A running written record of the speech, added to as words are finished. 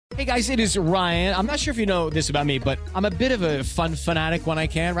Hey guys, it is Ryan. I'm not sure if you know this about me, but I'm a bit of a fun fanatic when I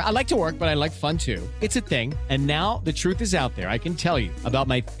can. I like to work, but I like fun too. It's a thing. And now the truth is out there. I can tell you about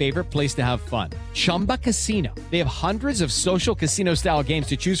my favorite place to have fun. Chumba Casino. They have hundreds of social casino style games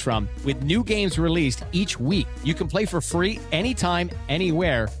to choose from with new games released each week. You can play for free anytime,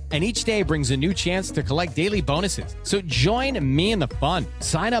 anywhere. And each day brings a new chance to collect daily bonuses. So join me in the fun.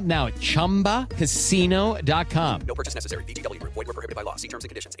 Sign up now at ChumbaCasino.com. No purchase necessary. VGW Group. Void where prohibited by law. See terms and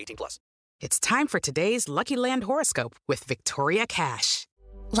conditions. 18+. It's time for today's Lucky Land horoscope with Victoria Cash.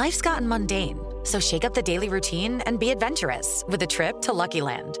 Life's gotten mundane, so shake up the daily routine and be adventurous with a trip to Lucky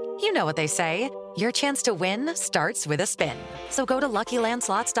Land. You know what they say. Your chance to win starts with a spin. So go to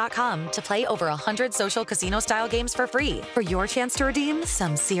LuckyLandSlots.com to play over 100 social casino-style games for free for your chance to redeem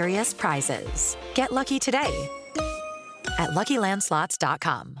some serious prizes. Get lucky today at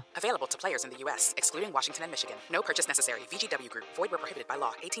LuckyLandSlots.com. Available to players in the U.S., excluding Washington and Michigan. No purchase necessary. VGW Group. Void where prohibited by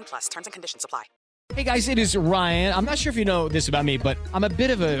law. 18+. Terms and conditions apply. Hey guys, it is Ryan. I'm not sure if you know this about me, but I'm a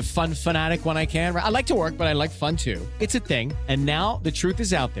bit of a fun fanatic when I can. I like to work, but I like fun too. It's a thing. And now the truth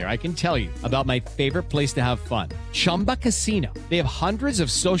is out there. I can tell you about my favorite place to have fun. Chumba Casino. They have hundreds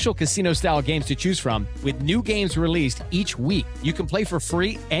of social casino style games to choose from with new games released each week. You can play for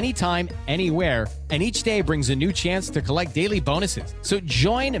free anytime, anywhere. And each day brings a new chance to collect daily bonuses. So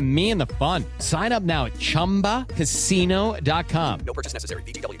join me in the fun. Sign up now at ChumbaCasino.com. No purchase necessary.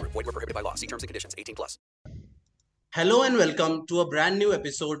 VGW Group. Void where prohibited by law. See terms and conditions. 18+. Hello and welcome to a brand new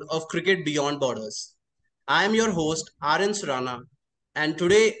episode of Cricket Beyond Borders. I am your host, RN Surana, and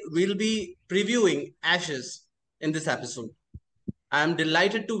today we'll be previewing Ashes in this episode. I am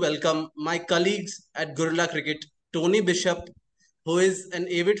delighted to welcome my colleagues at Gorilla Cricket, Tony Bishop, who is an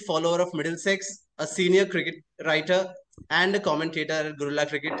avid follower of Middlesex, a senior cricket writer and a commentator at Gorilla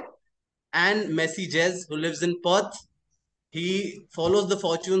Cricket, and Messi Jez, who lives in Perth. He follows the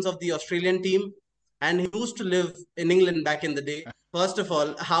fortunes of the Australian team and he used to live in England back in the day. First of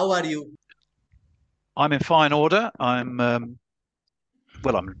all, how are you? I'm in fine order. I'm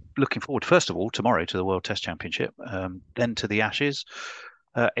looking forward, first of all, tomorrow to the World Test Championship, then to the Ashes.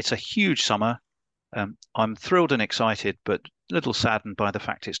 It's a huge summer. I'm thrilled and excited, but a little saddened by the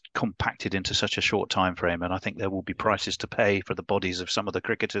fact it's compacted into such a short time frame. And I think there will be prices to pay for the bodies of some of the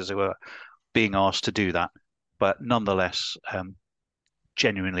cricketers who are being asked to do that. But nonetheless,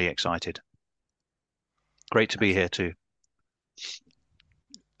 genuinely excited. Great to be here too.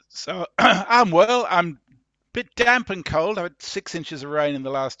 So I'm well. I'm a bit damp and cold. I had 6 inches of rain in the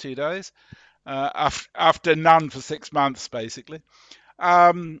last 2 days, after none for 6 months, basically.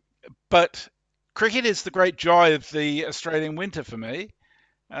 But cricket is the great joy of the Australian winter for me.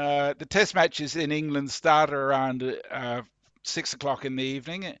 The Test matches in England start around 6 o'clock in the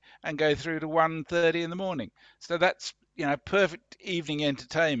evening and go through to 1:30 in the morning. So that's perfect evening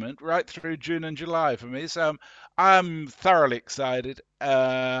entertainment right through June and July for me. So I'm thoroughly excited,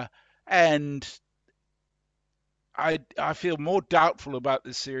 and I feel more doubtful about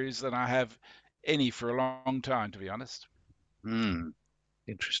this series than I have any for a long time, to be honest.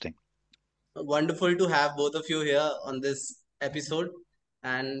 Interesting. Wonderful to have both of you here on this episode.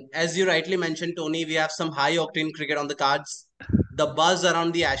 And as you rightly mentioned, Tony, we have some high octane cricket on the cards. The buzz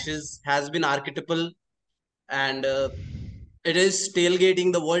around the Ashes has been archetypal, and it is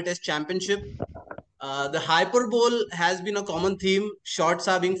tailgating the World Test Championship. The hyperbole has been a common theme. Shots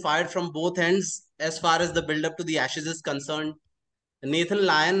are being fired from both ends as far as the build-up to the Ashes is concerned. Nathan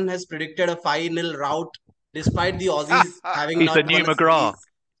Lyon has predicted a 5-0 rout despite the Aussies having He's not the new won a McGrath.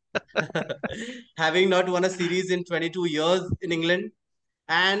 having not won a series in 22 years in England.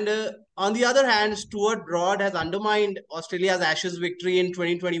 And on the other hand, Stuart Broad has undermined Australia's Ashes victory in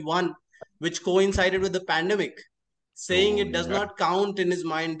 2021, which coincided with the pandemic, saying it does not count in his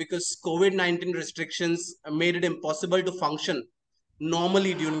mind because COVID-19 restrictions made it impossible to function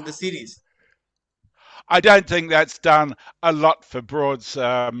normally during the series. I don't think that's done a lot for Broad's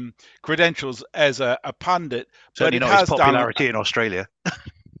credentials as a pundit. Certainly but it not has his popularity in Australia.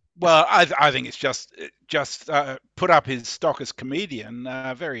 Well, I think it's just put up his stock as comedian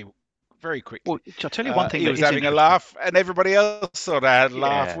very, very quickly. Well, I'll tell you one thing. He was having a laugh, and everybody else sort of had a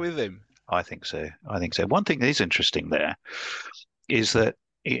laugh with him. I think so. One thing that is interesting there is that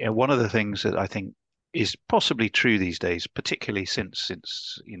one of the things that I think is possibly true these days, particularly since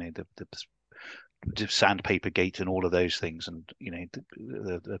the sandpaper gate and all of those things, and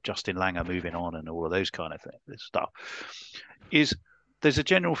the Justin Langer moving on and all of those kind of stuff, is there's a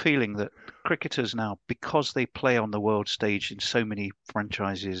general feeling that cricketers now, because they play on the world stage in so many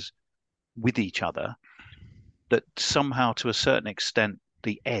franchises with each other, that somehow to a certain extent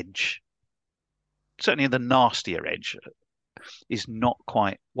the edge, certainly the nastier edge, is not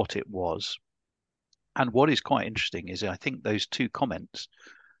quite what it was. And what is quite interesting is I think those two comments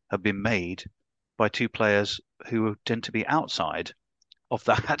have been made by two players who tend to be outside of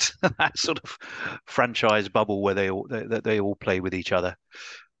that that sort of franchise bubble where they all play with each other.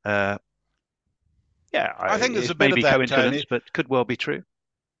 Uh, yeah, I think there's a it bit may of be that, coincidence, Tony. but could well be true.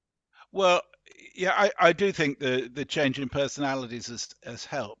 Well, yeah, I do think the change in personalities has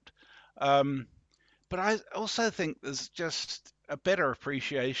helped. Um, but I also think there's just a better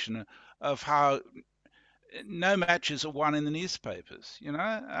appreciation of how no matches are won in the newspapers,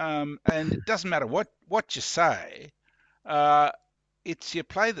 and it doesn't matter what you say, uh, it's your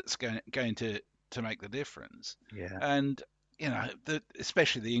play that's going to make the difference. Yeah. And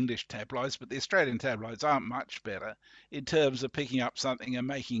especially the English tabloids, but the Australian tabloids aren't much better in terms of picking up something and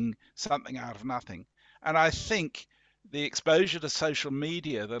making something out of nothing. And I think the exposure to social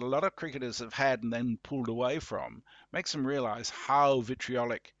media that a lot of cricketers have had and then pulled away from makes them realise how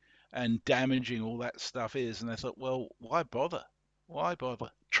vitriolic and damaging all that stuff is. And they thought, well, why bother? Why bother?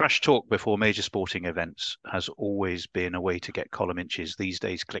 Trash talk before major sporting events has always been a way to get column inches. These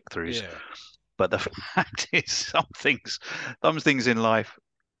days, click-throughs. Yeah. But the fact is, some things in life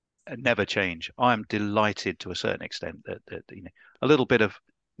never change. I am delighted to a certain extent that a little bit of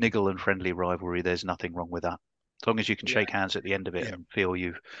niggle and friendly rivalry. There's nothing wrong with that, as long as you can Yeah. shake hands at the end of it Yeah. and feel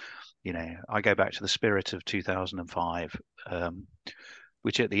I go back to the spirit of 2005,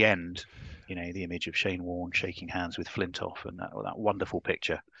 which at the end, the image of Shane Warne shaking hands with Flintoff and that wonderful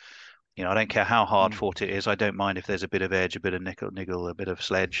picture. I don't care how hard fought it is. I don't mind if there's a bit of edge, a bit of niggle, a bit of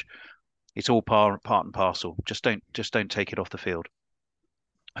sledge. It's all part and parcel. Just don't take it off the field.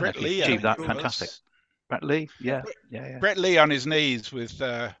 And Brett if you Lee, I achieve think that, it fantastic. was. Brett Lee, Yeah. yeah. Brett Lee on his knees with,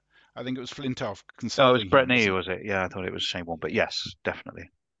 I think it was Flintoff Oh, it was consoling Brett him. Lee, was it? Yeah, I thought it was Shane Warne, but yes, definitely.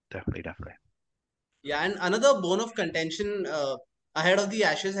 Yeah, and another bone of contention ahead of the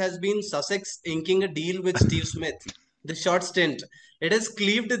Ashes has been Sussex inking a deal with Steve Smith. The short stint. It has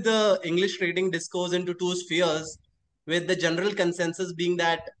cleaved the English rating discourse into two spheres, with the general consensus being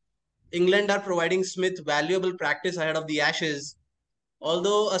that England are providing Smith valuable practice ahead of the Ashes,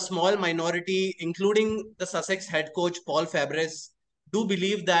 although a small minority, including the Sussex head coach Paul Fabris, do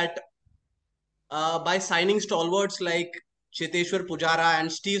believe that by signing stalwarts like Cheteshwar Pujara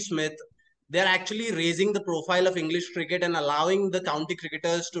and Steve Smith, they're actually raising the profile of English cricket and allowing the county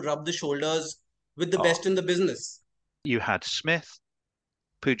cricketers to rub the shoulders with the Oh, best in the business. you had Smith,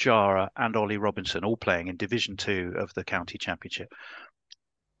 Pujara, and Ollie Robinson all playing in Division Two of the County Championship.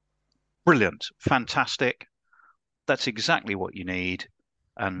 Brilliant, fantastic. That's exactly what you need.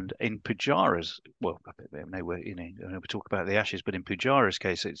 And in Pujara's, well, we talk about the Ashes, but in Pujara's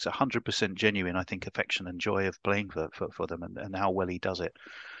case, it's 100% genuine, I think, affection and joy of playing for them and how well he does it.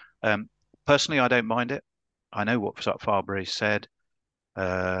 Personally, I don't mind it. I know what Farbury said.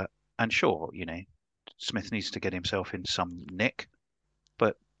 And sure, Smith needs to get himself in some nick,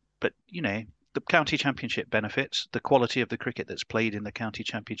 but the county championship benefits, the quality of the cricket that's played in the county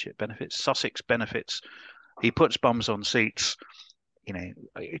championship benefits, Sussex benefits. He puts bums on seats.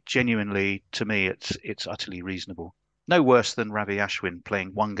 Genuinely, to me, it's utterly reasonable. No worse than Ravi Ashwin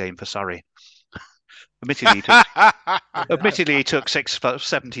playing one game for Surrey. Admittedly, he took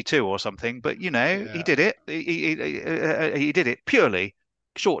 672 or something, but he did it. He did it purely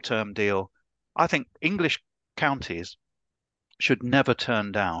short-term deal. I think English counties should never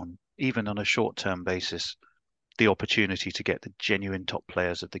turn down, even on a short-term basis, the opportunity to get the genuine top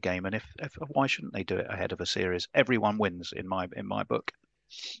players of the game. And if why shouldn't they do it ahead of a series? Everyone wins in my book.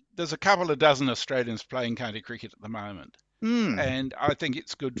 There's a couple of dozen Australians playing county cricket at the moment. And I think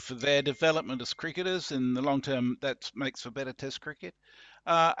it's good for their development as cricketers. In the long term, that makes for better Test cricket.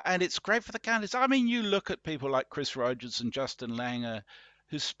 And it's great for the counties. I mean, you look at people like Chris Rogers and Justin Langer,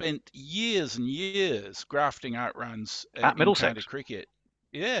 who spent years and years grafting out runs At in Middlesex. county cricket.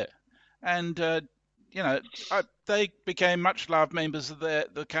 Yeah. And, they became much loved members of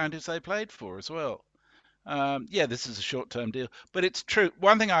the counties they played for as well. This is a short-term deal, but it's true.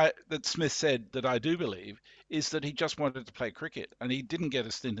 One thing that Smith said that I do believe is that he just wanted to play cricket, and he didn't get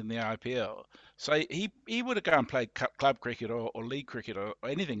a stint in the IPL. So he would have gone and played club cricket or league cricket or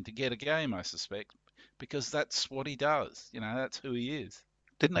anything to get a game, I suspect, because that's what he does. That's who he is.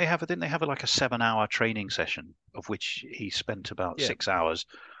 Didn't they have like a 7-hour training session of which he spent about 6 hours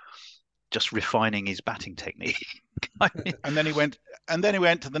just refining his batting technique? And then he went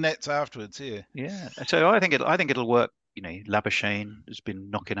to the nets afterwards. Yeah. So I think it'll work. Labuschagne has been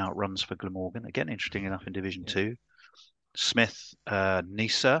knocking out runs for Glamorgan again. Interesting enough in Division Two. Smith,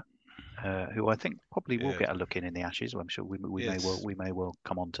 Nisa, who I think probably will get a look in the Ashes. I'm sure we may well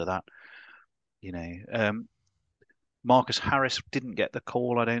come on to that. Marcus Harris didn't get the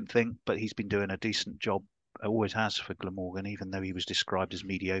call, I don't think, but he's been doing a decent job. Always has for Glamorgan, even though he was described as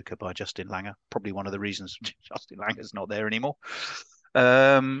mediocre by Justin Langer. Probably one of the reasons Justin Langer's not there anymore.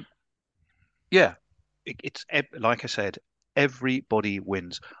 Um, yeah, it's like I said, everybody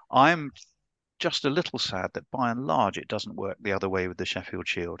wins. I'm just a little sad that by and large it doesn't work the other way with the Sheffield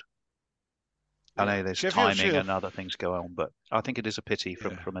Shield. I Yeah. know there's Sheffield timing Shield. and other things go on, but I think it is a pity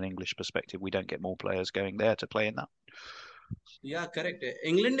Yeah. from an English perspective we don't get more players going there to play in that. Yeah, correct.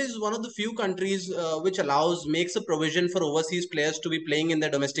 England is one of the few countries which makes a provision for overseas players to be playing in their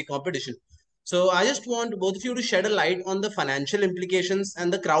domestic competition. So I just want both of you to shed a light on the financial implications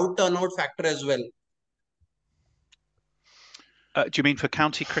and the crowd turnout factor as well. Do you mean for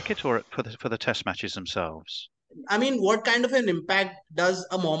county cricket or for the test matches themselves? I mean, what kind of an impact does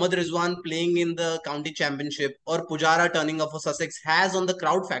a Mohammad Rizwan playing in the county championship or Pujara turning up for Sussex has on the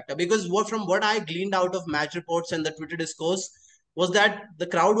crowd factor? Because from what I gleaned out of match reports and the Twitter discourse was that the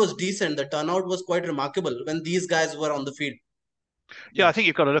crowd was decent, the turnout was quite remarkable when these guys were on the field. Yeah, I Yes. think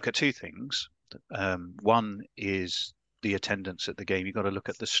you've got to look at two things. One is the attendance at the game. You've got to look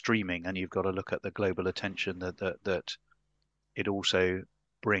at the streaming, and you've got to look at the global attention that it also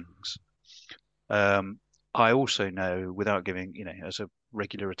brings. Um, I also know, without giving, as a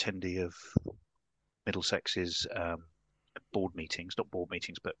regular attendee of Middlesex's board meetings, not board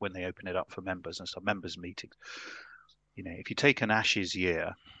meetings, but when they open it up for members and stuff, members meetings, if you take an Ashes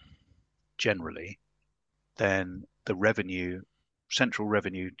year generally, then the central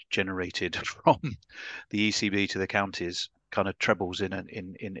revenue generated from the ECB to the counties kind of trebles in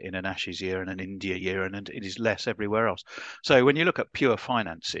an Ashes year and an India year, and it is less everywhere else. So when you look at pure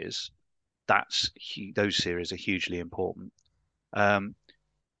finances, those series are hugely important.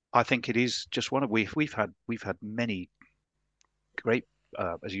 I think it is just one of we've had many great.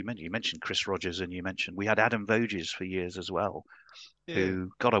 As you mentioned Chris Rogers, and we had Adam Voges for years as well. Yeah. Who,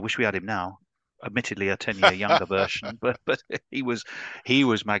 God, I wish we had him now. Admittedly, a 10-year younger version, but he was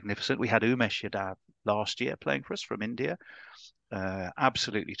magnificent. We had Umesh Yadav last year playing for us from India.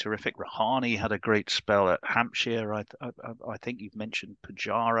 Absolutely terrific. Rahani had a great spell at Hampshire. I think you've mentioned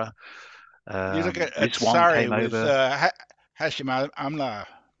Pujara. You look at Rizwan Surrey came with over. Hashim Amla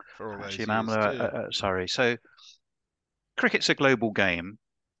for all those Hashim years Amla, too. sorry. So cricket's a global game.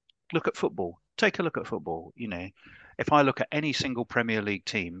 Look at football. Take a look at football. If I look at any single Premier League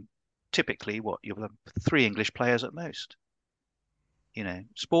team, typically you'll have 3 English players at most.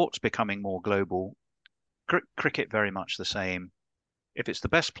 Sports becoming more global. Cricket very much the same. If it's the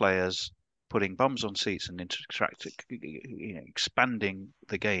best players putting bums on seats and expanding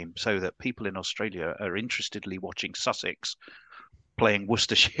the game so that people in Australia are interestedly watching Sussex playing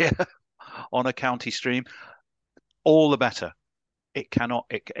Worcestershire on a county stream, all the better. It cannot.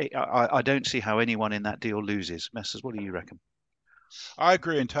 I don't see how anyone in that deal loses. Messrs, what do you reckon? I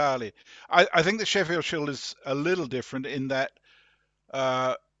agree entirely. I think the Sheffield Shield is a little different in that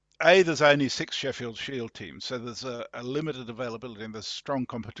uh, there's only 6 Sheffield Shield teams, so there's a limited availability and there's strong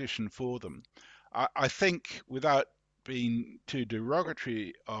competition for them. I think, without being too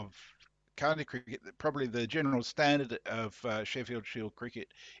derogatory of county cricket, that probably the general standard of Sheffield Shield cricket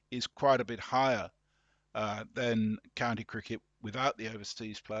is quite a bit higher than county cricket without the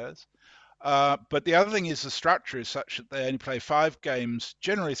overseas players. But the other thing is the structure is such that they only play 5 games,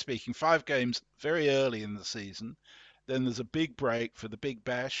 generally speaking, 5 games very early in the season. Then there's a big break for the Big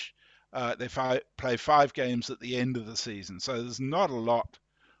Bash. Play 5 games at the end of the season. So there's not a lot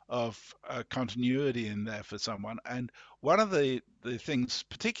of continuity in there for someone. And one of the things,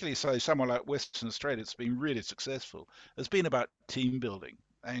 particularly say somewhere like Western Australia, it's been really successful, has been about team building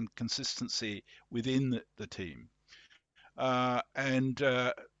and consistency within the team. And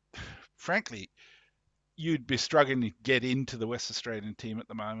frankly, you'd be struggling to get into the West Australian team at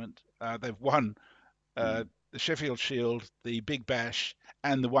the moment. They've won Mm. the Sheffield Shield, the Big Bash,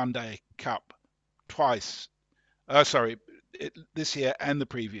 and the One Day Cup twice. Sorry, this year and the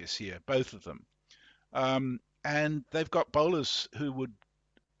previous year, both of them. And they've got bowlers who would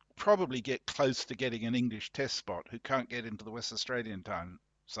probably get close to getting an English Test spot who can't get into the West Australian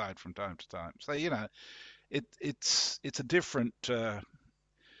side from time to time. So it's a different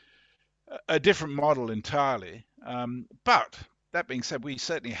model entirely. But that being said, we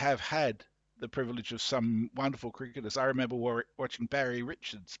certainly have had the privilege of some wonderful cricketers. I remember watching Barry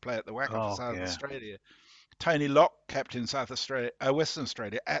Richards play at the WACA for Oh South yeah. Australia. Tony Locke captain Western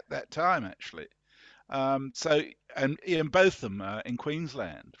Australia at that time actually. And Ian Botham in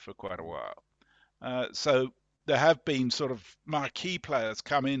Queensland for quite a while. So there have been sort of marquee players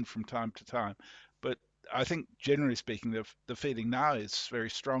come in from time to time, but I think generally speaking, the feeling now is very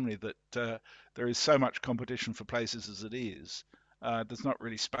strongly that there is so much competition for places as it is. There's not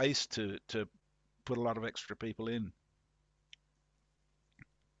really space to put a lot of extra people in.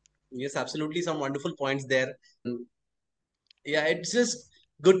 Yes, absolutely. Some wonderful points there. Yeah, it's just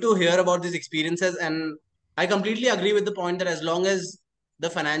good to hear about these experiences. And I completely agree with the point that as long as the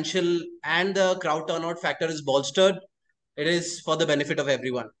financial and the crowd turnout factor is bolstered, it is for the benefit of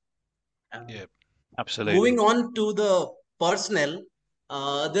everyone. Yeah. Absolutely. Moving on to the personnel,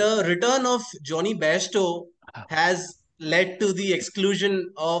 the return of Johnny Bairstow has led to the exclusion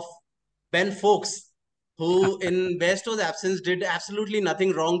of Ben Fowkes, who, in Bairstow's absence, did absolutely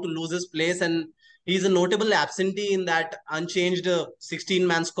nothing wrong to lose his place, and he's a notable absentee in that unchanged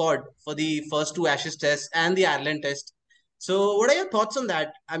 16-man squad for the first two Ashes tests and the Ireland test. So, what are your thoughts on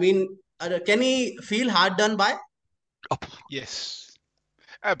that? I mean, can he feel hard done by? Yes,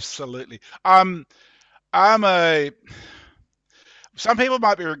 absolutely. I'm a Some people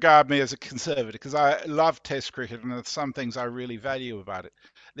might be regard me as a conservative because I love Test cricket and there's some things I really value about it.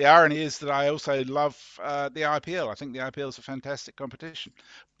 The irony is that I also love the IPL. I think the IPL is a fantastic competition.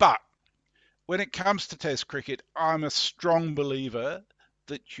 But when it comes to Test cricket, I'm a strong believer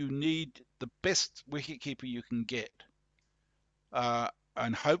that you need the best wicketkeeper you can get. Uh,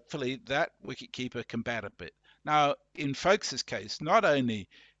 and hopefully that wicketkeeper can bat a bit. Now, in Folks' case, not only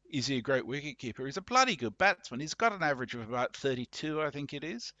is he a great wicketkeeper, he's a bloody good batsman. He's got an average of about 32, I think it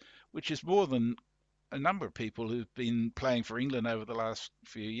is, which is more than a number of people who've been playing for England over the last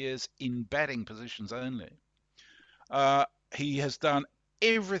few years in batting positions only. He has done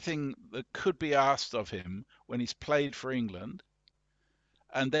everything that could be asked of him when he's played for England,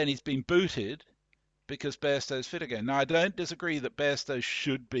 and then he's been booted because Bairstow's fit again. Now, I don't disagree that Bairstow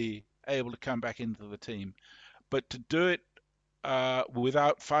should be able to come back into the team, but to do it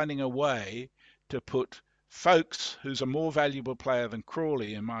without finding a way to put Folks, who's a more valuable player than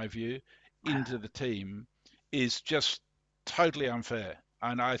Crawley, in my view, into the team is just totally unfair.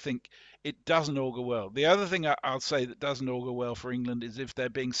 And I think it doesn't augur well. The other thing I'll say that doesn't augur well for England is if they're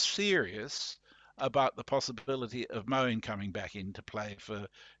being serious about the possibility of Moeen coming back into play for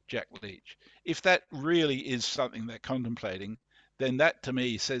Jack Leach. If that really is something they're contemplating, then that to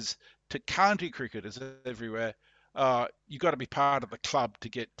me says to county cricketers everywhere, you've got to be part of the club to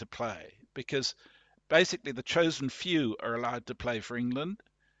get to play because basically the chosen few are allowed to play for England,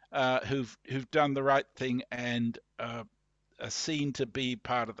 who've done the right thing and are seen to be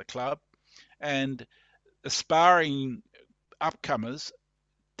part of the club, and aspiring upcomers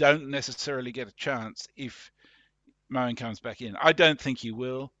don't necessarily get a chance if Moeen comes back in. I don't think he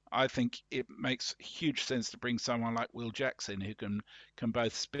will. I think it makes huge sense to bring someone like Will Jackson who can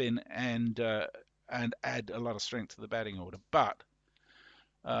both spin and add a lot of strength to the batting order. But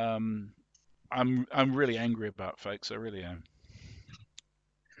I'm really angry about Folks. I really am.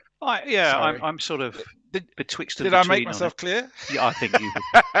 Sorry. I'm sort of Did, betwixt and did I make between on myself it. clear? Yeah, I think you.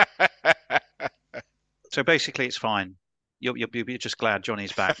 So basically, it's fine. You're just glad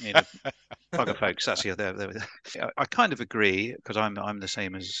Johnny's back. Bugger Folks. That's I kind of agree because I'm the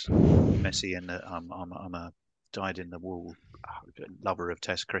same as Messi in that I'm a dyed in the wool lover of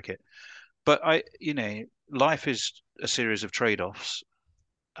Test cricket. But life is a series of trade-offs,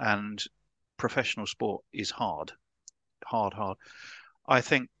 and professional sport is hard, hard, hard. I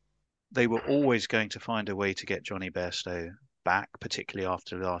think they were always going to find a way to get Johnny Bairstow back, particularly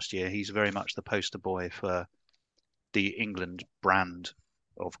after last year. He's very much the poster boy for the England brand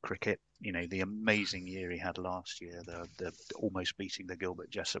of cricket. The amazing year he had last year, the almost beating the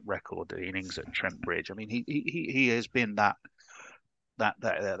Gilbert Jessop record, the innings at Trent Bridge. I mean, he has been that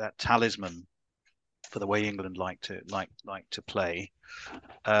talisman for the way England like to play.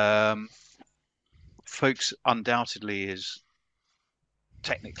 Folks undoubtedly is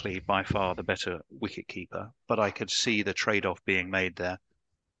technically by far the better wicketkeeper, but I could see the trade-off being made there.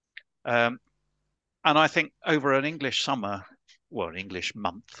 And I think over an English summer, well, an English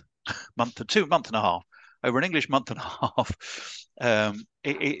month and a half, over an English month and a half,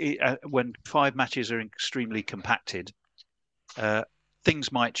 when 5 matches are extremely compacted,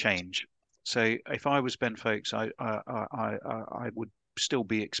 things might change. So if I was Ben Folks, I would still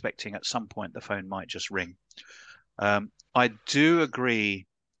be expecting at some point the phone might just ring. I do agree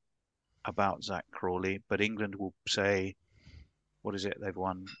about Zach Crawley, but England will say, what is it? They've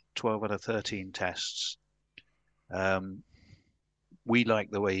won 12 out of 13 tests. We like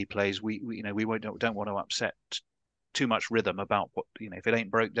the way he plays. We don't want to upset too much rhythm about what, if it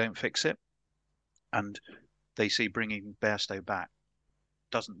ain't broke, don't fix it. And they see bringing Bairstow back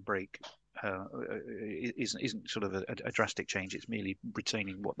doesn't break, isn't sort of a drastic change. It's merely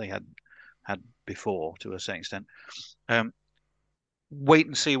retaining what they had had before to a certain extent. Um, Wait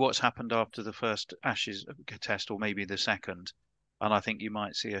and see what's happened after the first Ashes test, or maybe the second, and I think you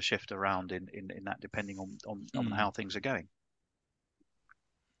might see a shift around in that depending on how things are going.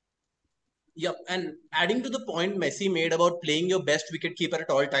 Yep, and adding to the point Messi made about playing your best wicketkeeper at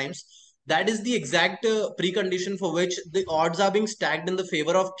all times, that is the exact precondition for which the odds are being stacked in the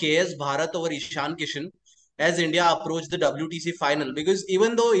favor of KS Bharat over Ishan Kishan as India approach the WTC final. Because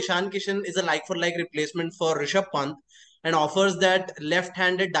even though Ishan Kishan is a like-for-like replacement for Rishabh Pant and offers that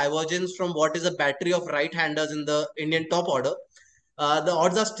left-handed divergence from what is a battery of right-handers in the Indian top order, the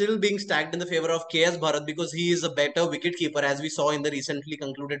odds are still being stacked in the favor of KS Bharat because he is a better wicketkeeper, as we saw in the recently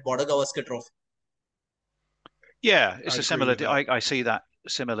concluded Border Gavaskar Trophy. Yeah, it's I a agree similar. with that. I see that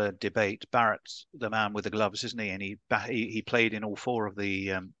similar debate. Barrett's the man with the gloves, isn't he? And he played in all four of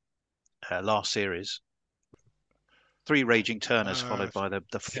the last series. Three raging turners, followed by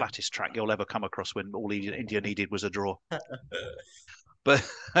the flattest track you'll ever come across when all India needed was a draw. But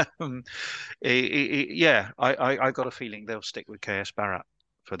yeah, I got a feeling they'll stick with KS Barrett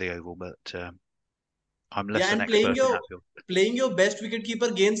for the Oval, but I'm Yeah, less an and expert in Hatfield. playing your best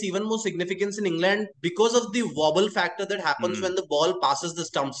wicketkeeper gains even more significance in England because of the wobble factor that happens Mm. when the ball passes the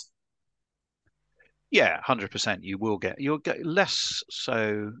stumps. Yeah, 100%. You'll get less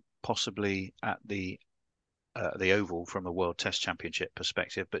so possibly at the Oval from a World Test Championship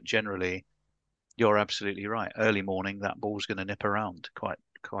perspective, but generally you're absolutely right. Early morning, that ball's going to nip around quite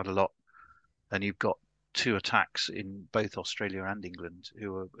a lot, and you've got two attacks in both Australia and England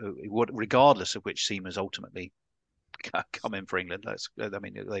who regardless of which seamers ultimately come in for England. I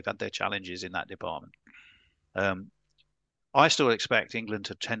mean, they've had their challenges in that department. I still expect England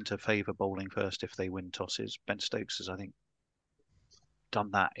to tend to favour bowling first if they win tosses. Ben Stokes has, I think,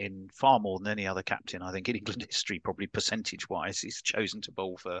 done that in far more than any other captain, I think, in England history, probably percentage-wise. He's chosen to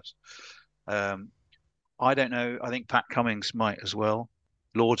bowl first. I don't know. I think Pat Cummins might as well.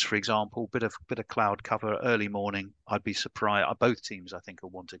 Lords, for example, bit of cloud cover early morning. I'd be surprised. Both teams, I think, will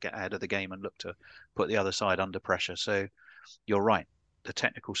want to get ahead of the game and look to put the other side under pressure. So you're right. The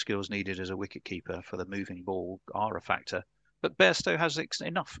technical skills needed as a wicketkeeper for the moving ball are a factor. But Bairstow has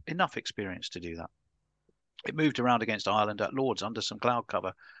enough experience to do that. It moved around against Ireland at Lords under some cloud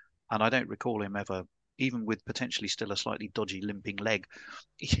cover, and I don't recall him ever, even with potentially still a slightly dodgy limping leg,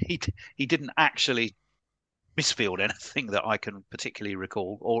 he didn't actually misfield anything that I can particularly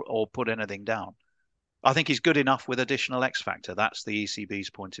recall or put anything down. I think he's good enough with additional X factor. That's the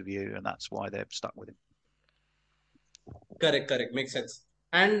ECB's point of view, and that's why they've stuck with him. Correct. Makes sense.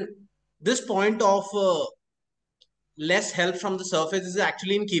 And this point of less help from the surface is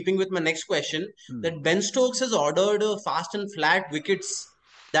actually in keeping with my next question that Ben Stokes has ordered fast and flat wickets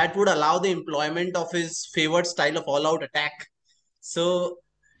that would allow the employment of his favored style of all out attack. So,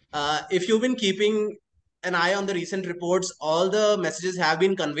 if you've been keeping an eye on the recent reports, all the messages have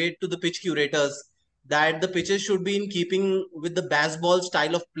been conveyed to the pitch curators that the pitches should be in keeping with the baseball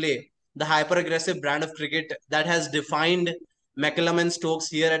style of play, the hyper aggressive brand of cricket that has defined McCallum and Stokes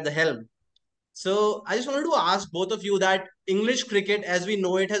here at the helm. So I just wanted to ask both of you that English cricket, as we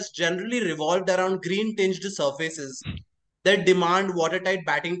know it, has generally revolved around green tinged surfaces that demand watertight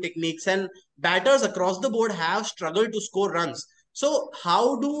batting techniques, and batters across the board have struggled to score runs. So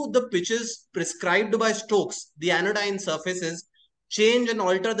how do the pitches prescribed by Stokes, the anodyne surfaces, change and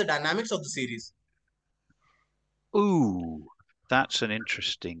alter the dynamics of the series? Ooh, that's an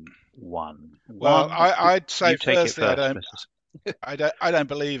interesting one. Well, One, I'd say you take it firstly, first, Mrs. I don't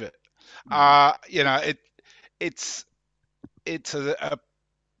believe it. Mm. You know, it's a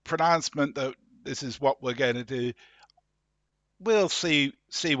pronouncement that this is what we're going to do. We'll see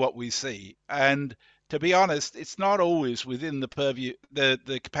what we see, and to be honest, it's not always within the purview,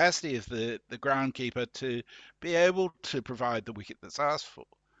 the capacity of the groundkeeper to be able to provide the wicket that's asked for.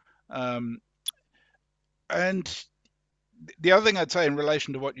 And the other thing I'd say in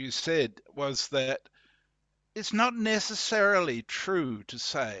relation to what you said was that it's not necessarily true to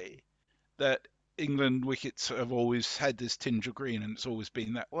say that England wickets have always had this tinge of green and it's always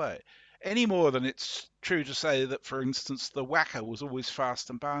been that way. Any more than it's true to say that, for instance, the whacker was always fast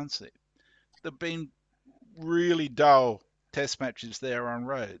and bouncy. There've been really dull test matches there on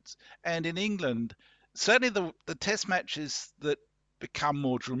roads. And in England, certainly the test matches that become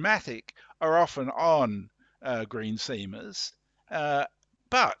more dramatic are often on green seamers.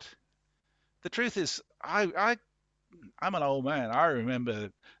 But the truth is, I'm an old man. I remember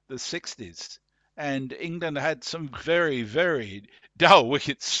the 60s, and England had some very, very dull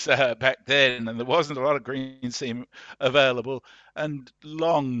wickets back then, and there wasn't a lot of green seam available, and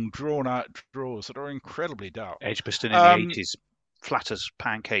long, drawn out draws that are incredibly dull. Edgbaston in the 80s. flat as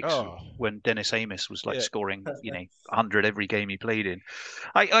pancakes Oh, when Dennis Amiss was like yeah. scoring, 100 every game he played in.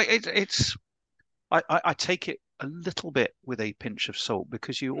 I take it a little bit with a pinch of salt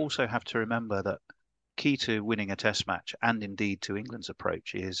because you also have to remember that key to winning a test match and indeed to England's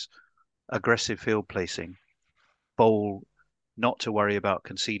approach is aggressive field placing, bowl, not to worry about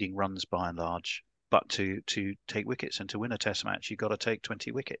conceding runs by and large, but to take wickets. And to win a test match, you've got to take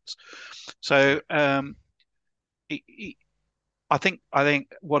 20 wickets. Yeah. So I think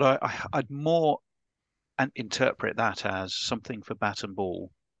what I'd more and interpret that as something for bat and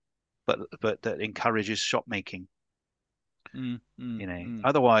ball, but that encourages shot making. Mm, mm, mm.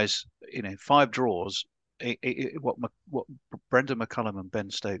 Otherwise, 5 draws. What Brendan McCullum and Ben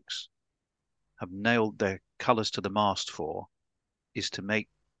Stokes have nailed their colours to the mast for is to make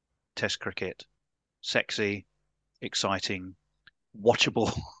Test cricket sexy, exciting,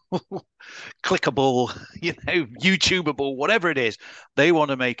 watchable, clickable, YouTubeable, whatever it is. They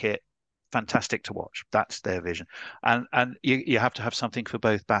want to make it fantastic to watch. That's their vision, and you have to have something for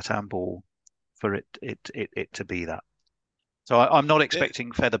both bat and ball for it to be that. So I'm not Yeah,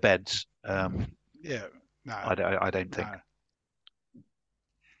 expecting feather beds. yeah, no, I don't think. no.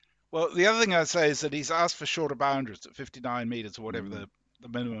 Well, the other thing I'd say is that he's asked for shorter boundaries at 59 meters or whatever Mm. the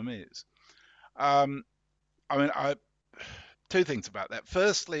minimum is. Um, I mean, two things about that.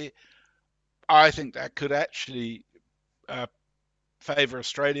 Firstly, I think that could actually uh, favour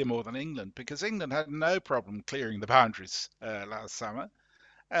Australia more than England because England had no problem clearing the boundaries last summer,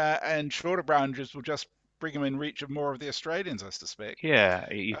 and shorter boundaries will just bring them in reach of more of the Australians, I suspect.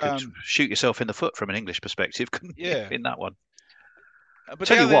 Yeah, you could Um, shoot yourself in the foot from an English perspective, couldn't you, yeah. in that one? But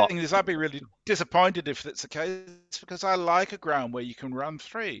the Tell you other what, thing is, I'd be really disappointed if that's the case because I like a ground where you can run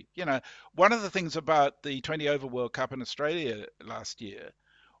three. One of the things about the 20 over World Cup in Australia last year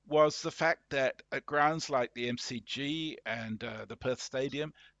was the fact that at grounds like the MCG and the Perth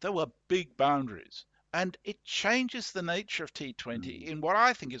Stadium, there were big boundaries. And it changes the nature of T20 mm, in what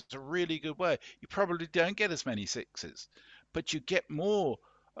I think is a really good way. You probably don't get as many sixes, but you get more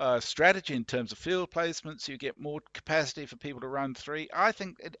strategy in terms of field placements. You get more capacity for people to run three. I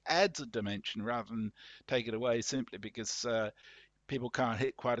think it adds a dimension rather than take it away simply because people can't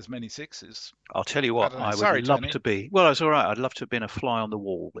hit quite as many sixes. I'll tell you I what, don't know. I would Sorry, love Tony. to be. Well, it's all right. I'd love to have been a fly on the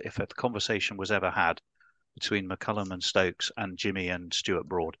wall if a conversation was ever had between McCullum and Stokes and Jimmy and Stuart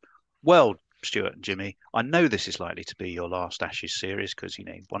Broad. Well, Stuart and Jimmy, I know this is likely to be your last Ashes series because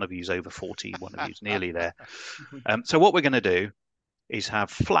one of you's over 40, one of you's nearly there. So what we're going to do is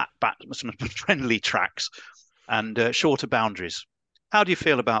have flat batsman friendly tracks and shorter boundaries. How do you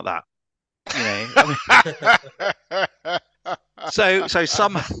feel about that? I mean, so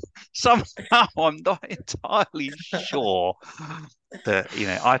somehow I'm not entirely sure that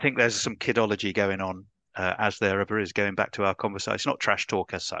I think there's some kidology going on, as there ever is. Going back to our conversation, not trash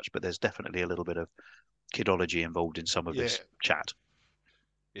talk as such, but there's definitely a little bit of kidology involved in some of Yeah, this chat.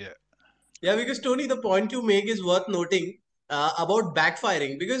 yeah, Yeah, because Tony, the point you make is worth noting about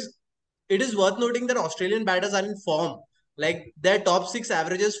backfiring because it is worth noting that Australian batters are in form. Like their top six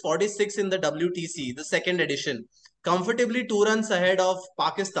averages 46 in the WTC, the second edition, comfortably 2 runs ahead of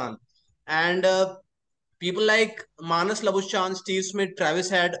Pakistan. And people like Manas Labuschagne, Steve Smith, Travis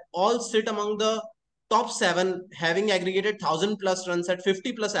Head all sit among the top seven, having aggregated 1,000 plus runs at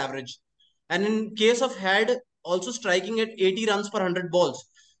 50 plus average. And in case of Head, also striking at 80 runs per 100 balls.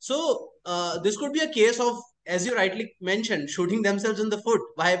 So this could be a case of, as you rightly mentioned, shooting themselves in the foot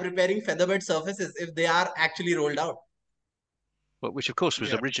by preparing featherbed surfaces if they are actually rolled out. But which of course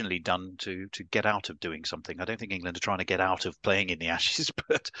was yeah, originally done to get out of doing something. I don't think England are trying to get out of playing in the Ashes,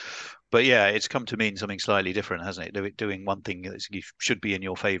 but yeah, it's come to mean something slightly different, hasn't it? Doing one thing that should be in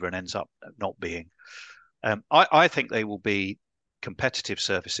your favour and ends up not being. I think they will be competitive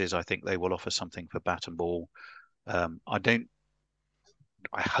surfaces. I think they will offer something for bat and ball. I don't.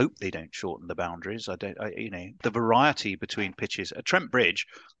 I hope they don't shorten the boundaries. I don't. The variety between pitches at Trent Bridge.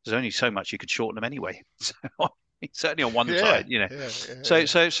 There's only so much you could shorten them anyway. So certainly on one yeah, side. yeah, yeah, So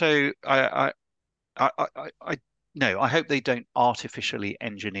yeah. so I no. I hope they don't artificially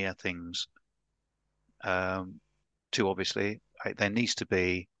engineer things. Um, Too obviously. There needs to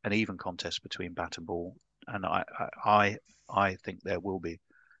be an even contest between bat and ball, and I think there will be.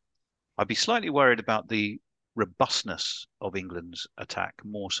 I'd be slightly worried about the robustness of England's attack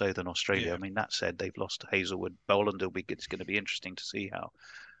more so than Australia. I Yeah. mean, that said, they've lost Hazelwood. Boland will be. It's going to be interesting to see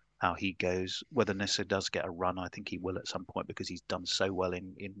how he goes. Whether Nissa does get a run, I think he will at some point because he's done so well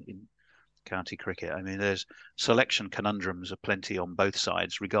in county cricket. I mean, there's selection conundrums aplenty on both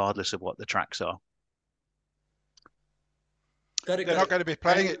sides, regardless of what the tracks are. Correct, They're not correct. going to be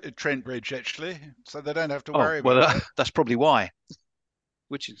playing And at Trent Bridge, actually, so they don't have to Oh, worry about well, that. that's probably why.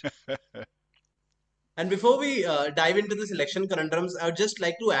 Which is, And before we dive into the selection conundrums, I would just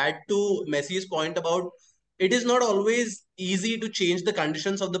like to add to Messi's point about it is not always easy to change the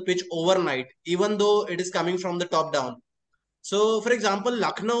conditions of the pitch overnight, even though it is coming from the top down. So, for example,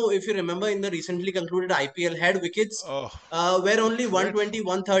 Lucknow, if you remember in the recently concluded IPL, had wickets Oh, where only dreadful. 120,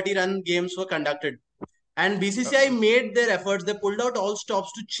 130 run games were conducted. And Uh, BCCI made their efforts. They pulled out all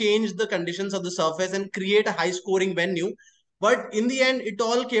stops to change the conditions of the surface and create a high scoring venue. But in the end, it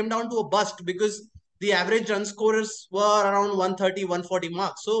all came down to a bust because the average run scorers were around 130, 140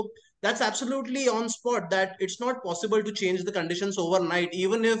 marks. So that's absolutely on spot that it's not possible to change the conditions overnight,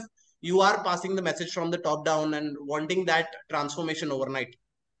 even if you are passing the message from the top down and wanting that transformation overnight.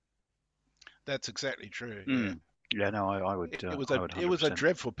 that's exactly true. Yeah, mm, yeah, no, it I would was a 100%.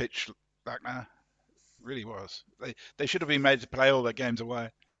 dreadful pitch, like now. Really was. They should have been made to play all their games away.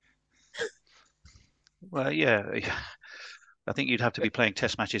 Well, yeah, I think you'd have to be playing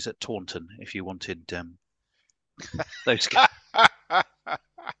test matches at Taunton if you wanted those,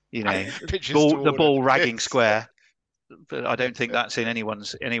 you know, Pitches to the order. ball ragging Yes. square. But I don't think that's in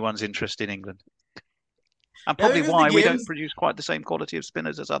anyone's interest in England, and Yeah, probably because the why we don't games, produce quite the same quality of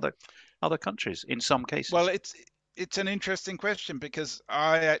spinners as other countries in some Well, cases. it's an interesting question because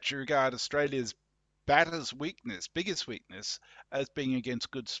I actually regard Australia's batter's weakness, biggest weakness, as being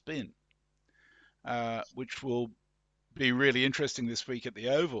against good spin, which will be really interesting this week at the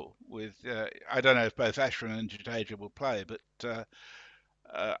Oval. With I don't know if both Ashwin and Jadeja will play, but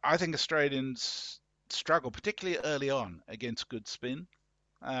I think Australians struggle, particularly early on, against good spin.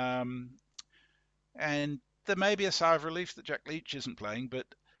 Um, and there may be a sigh of relief that Jack Leach isn't playing, but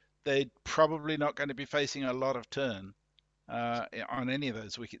they're probably not going to be facing a lot of turn on any of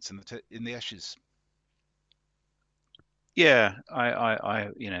those wickets in the Ashes. Yeah, I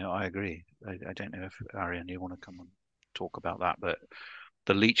agree. I don't know if Arian, you want to come and talk about that, but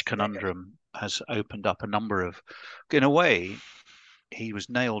the Leach conundrum has opened up a number of, in a way, he was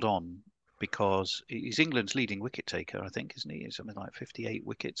nailed on because he's England's leading wicket taker, I think, isn't he? Something like 58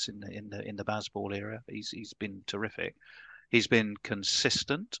 wickets in the Bazball era. He's been terrific. He's been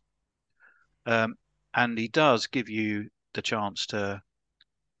consistent, um, and he does give you the chance to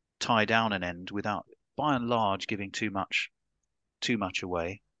tie down an end without, by and large, giving too much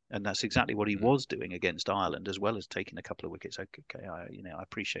away. And that's exactly what he Mm. was doing against Ireland, as well as taking a couple of wickets. Okay, I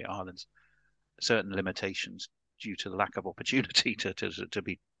appreciate Ireland's certain limitations due to the lack of opportunity to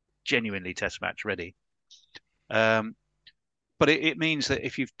be genuinely test match ready. Um, but it means that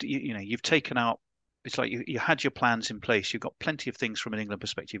if you've taken out, it's like you had your plans in place. You've got plenty of things from an England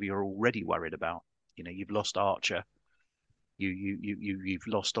perspective you're already worried about. You've lost Archer. You've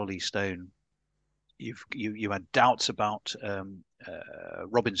lost Ollie Stone. You had doubts about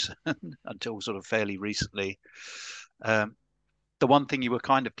Robinson until sort of fairly recently. Um, the one thing you were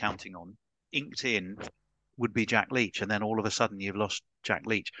kind of counting on, inked in, would be Jack Leach, and then all of a sudden you've lost Jack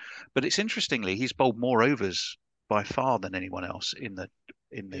Leach. But it's interestingly, he's bowled more overs by far than anyone else in the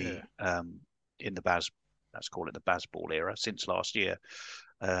Yeah. in the Baz, let's call it the Bazball era, since last year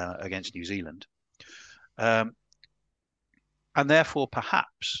against New Zealand. Um, and therefore,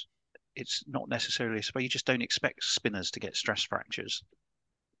 perhaps it's not necessarily a, you just don't expect spinners to get stress fractures.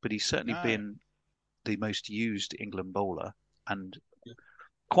 But he's certainly No. been the most used England bowler and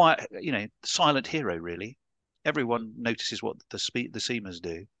quite, silent hero, really. Everyone notices what the seamers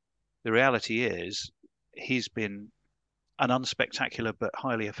do. The reality is he's been an unspectacular but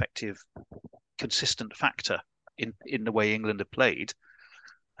highly effective, consistent factor in the way England have played.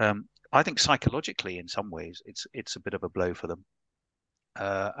 I think psychologically, in some ways, it's a bit of a blow for them.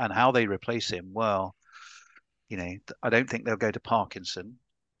 And how they replace him, well, I don't think they'll go to Parkinson.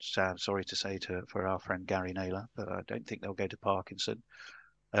 Sorry to say for our friend Gary Naylor, but I don't think they'll go to Parkinson.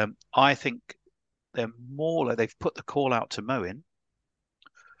 I think they've put the call out to Moen,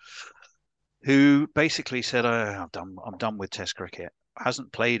 who basically said, oh, I'm done with Test cricket.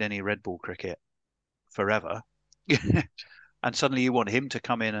 Hasn't played any red ball cricket forever. And suddenly you want him to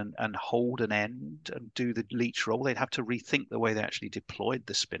come in and hold an end and do the Leach role. They'd have to rethink the way they actually deployed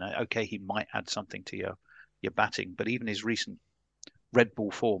the spinner. Okay, he might add something to your batting, but even his recent red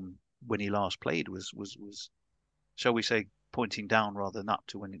ball form when he last played was shall we say, pointing down rather than up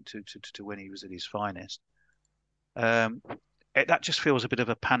to when he was at his finest. That just feels a bit of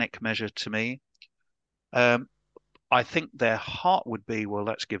a panic measure to me. I think their heart would be, well,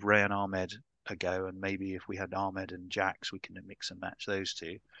 let's give Ray and Ahmed a go, and maybe if we had Ahmed and Jax, we can mix and match those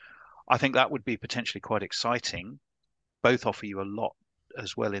two. I think that would be potentially quite exciting. Both offer you a lot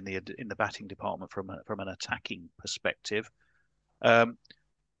as well in the batting department from an attacking perspective.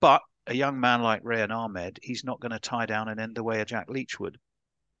 But a young man like Rayan Ahmed, he's not going to tie down and end the way a Jack Leach would.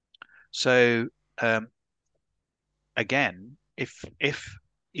 So again, if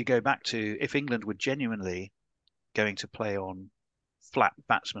you go back to if England were genuinely going to play on flat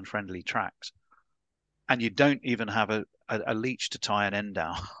batsman friendly tracks, and you don't even have a Leach to tie an end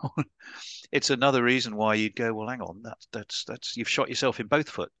down, it's another reason why you'd go, well, hang on, that's you've shot yourself in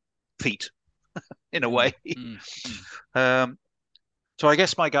both feet in a way. Um, so I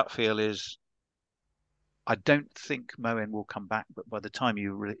guess my gut feel is I don't think Moen will come back, but by the time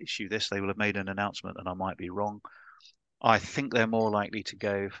you issue this, they will have made an announcement, and I might be wrong. I think they're more likely to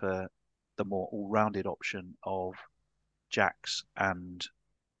go for the more all-rounded option of Jacks and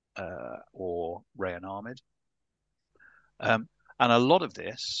or Rayan Ahmed. And a lot of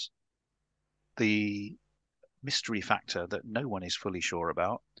this, the mystery factor that no one is fully sure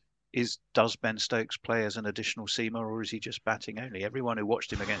about is, does Ben Stokes play as an additional seamer, or is he just batting only? Everyone who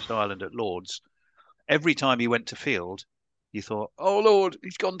watched him against Ireland at Lords, every time he went to field, you thought, oh Lord,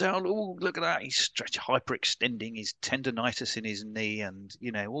 he's gone down. Oh, look at that. He's hyperextending his tendonitis in his knee and,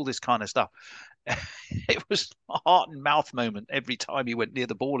 all this kind of stuff. It was a heart and mouth moment every time he went near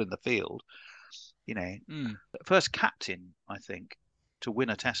the ball in the field. First captain, I think, to win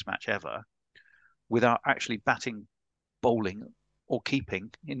a test match ever without actually batting, bowling or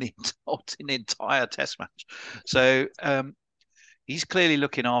keeping in the entire test match. So he's clearly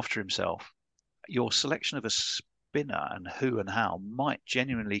looking after himself. Your selection of a spinner and who and how might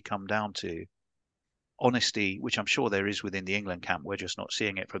genuinely come down to honesty, which I'm sure there is within the England camp. We're just not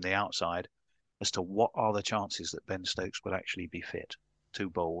seeing it from the outside, as to what are the chances that Ben Stokes will actually be fit to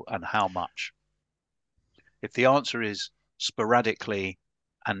bowl and how much. If the answer is sporadically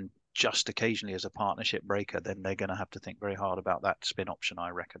and just occasionally as a partnership breaker, then they're going to have to think very hard about that spin option, I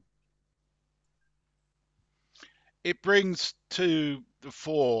reckon. It brings to the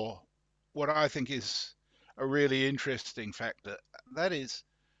fore what I think is a really interesting factor. That is,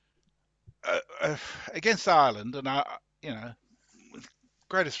 against Ireland, and with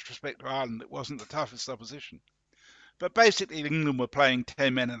greatest respect to Ireland, it wasn't the toughest opposition. But basically, England were playing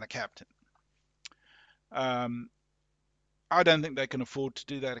 10 men and a captain. I don't think they can afford to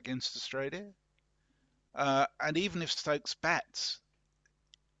do that against Australia. And even if Stokes bats,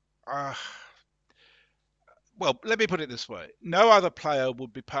 well, let me put it this way. No other player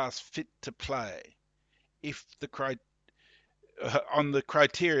would be past fit to play if on the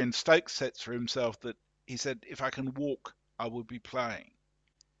criterion Stokes sets for himself, that he said, if I can walk, I will be playing.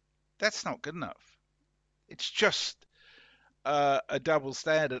 That's not good enough. It's just a double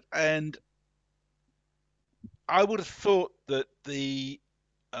standard. And I would have thought that the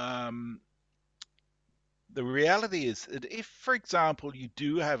reality is that if, for example, you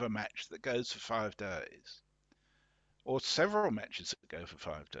do have a match that goes for 5 days, or several matches that go for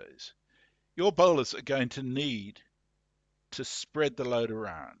 5 days, your bowlers are going to need to spread the load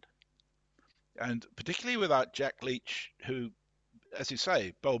around. And particularly without Jack Leach, who, as you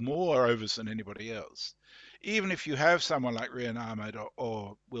say, bowled more overs than anybody else, even if you have someone like Rayan Ahmed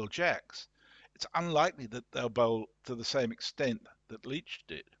or Will Jacks, it's unlikely that they'll bowl to the same extent that Leach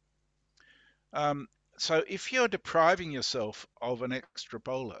did. So if you're depriving yourself of an extra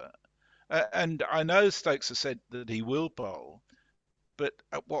bowler, and I know Stokes has said that he will bowl, but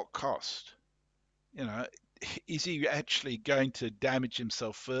at what cost? Is he actually going to damage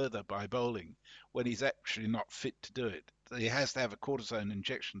himself further by bowling when he's actually not fit to do it? He has to have a cortisone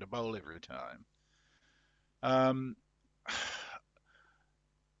injection to bowl every time.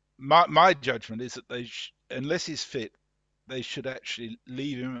 My judgment is that unless he's fit, they should actually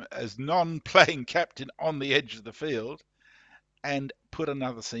leave him as non-playing captain on the edge of the field and put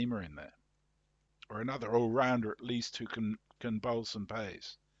another seamer in there, or another all-rounder at least, who can bowl some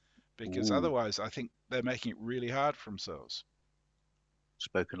pace. Because otherwise, I think they're making it really hard for themselves.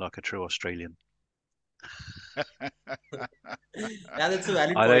 Spoken like a true Australian. Yeah, that's a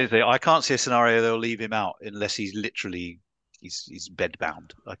valid point. I can't see a scenario they'll leave him out unless he's literally he's bed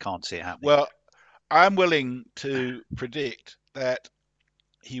bound. I can't see it happening. Well, I'm willing to predict that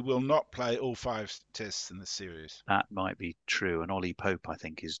he will not play all 5 tests in the series. That might be true. And Ollie Pope, I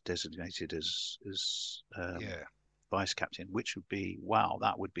think, is designated as vice captain, which would be, wow,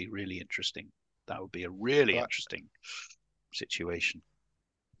 that would be really interesting. That would be a really interesting situation.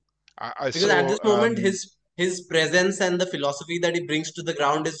 Because at this moment, his presence and the philosophy that he brings to the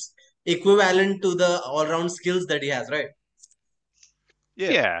ground is equivalent to the all-round skills that he has, right?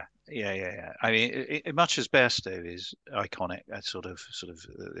 Yeah. I mean, much as Bairstow is iconic, sort of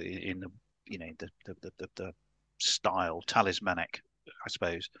in the style, talismanic, I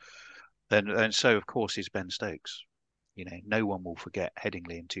suppose. Then so of course is Ben Stokes. no one will forget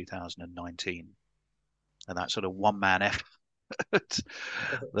Headingley in 2019 and that sort of one-man effort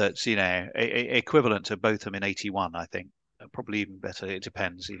that's equivalent to both of them in 81. I think probably even better. It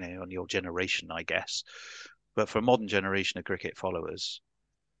depends, on your generation, I guess. But for a modern generation of cricket followers,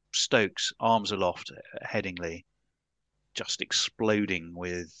 Stokes arms aloft, Headingley, just exploding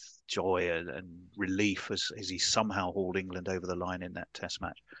with joy and relief as he somehow hauled England over the line in that Test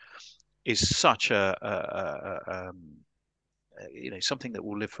match, is such something that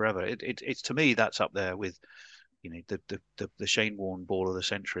will live forever. It's to me that's up there with the Shane Warne ball of the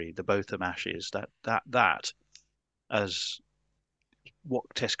century, the Botham Ashes, that as what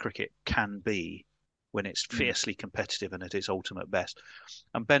Test cricket can be when it's fiercely competitive and at its ultimate best.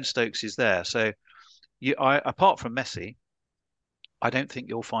 And Ben Stokes is there. So apart from Messi, I don't think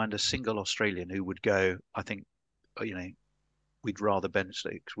you'll find a single Australian who would go, I think, we'd rather Ben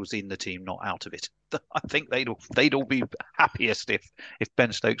Stokes was in the team, not out of it. I think they'd all be happiest if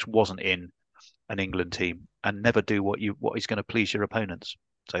Ben Stokes wasn't in an England team and never do what is going to please your opponents.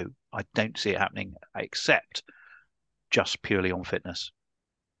 So I don't see it happening except just purely on fitness.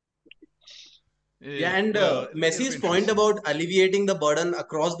 Yeah, and Messi's point about alleviating the burden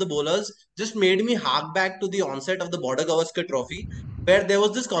across the bowlers just made me hark back to the onset of the Border Gavaskar Trophy, where there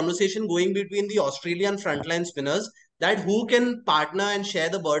was this conversation going between the Australian frontline spinners that who can partner and share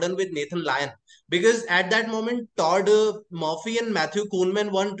the burden with Nathan Lyon. Because at that moment, Todd Murphy and Matthew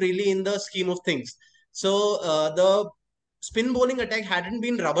Koonman weren't really in the scheme of things. So the spin bowling attack hadn't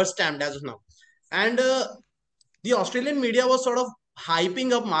been rubber stamped as of now. And the Australian media was sort of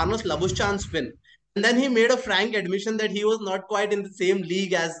hyping up Marnus Labuschan's spin. And then he made a frank admission that he was not quite in the same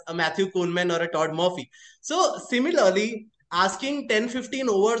league as a Matthew Koonman or a Todd Murphy. So, similarly, asking 10-15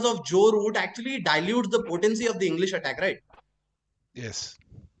 overs of Joe Root actually dilutes the potency of the English attack, right? Yes.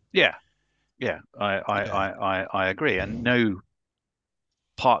 Yeah. I agree. And no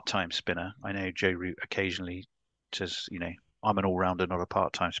part-time spinner. I know Joe Root occasionally says, I'm an all-rounder, not a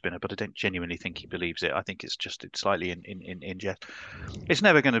part-time spinner, but I don't genuinely think he believes it. I think it's slightly in jest. It's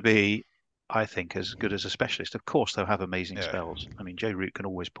never going to be, I think, as good as a specialist. Of course, they'll have amazing spells. I mean, Joe Root can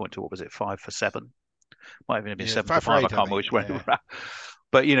always point to, what was it, 5 for 7? Might have even been 7 for 5. I can't remember which way.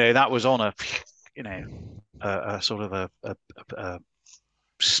 But that was on a sort of a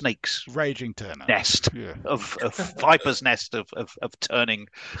snake's raging turner nest of viper's nest of turning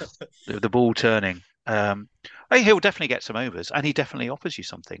the ball turning. He'll definitely get some overs, and he definitely offers you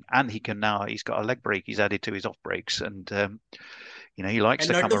something. And he's got a leg break he's added to his off breaks, and he likes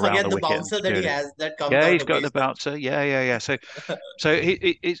to come around the wicket. Bouncer that he has that comes out. He's got the bouncer. Yeah. So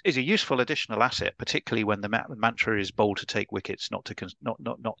he's a useful additional asset, particularly when the mantra is bowl to take wickets, not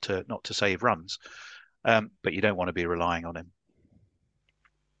to save runs. But you don't want to be relying on him.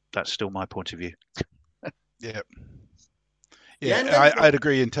 That's still my point of view. I'd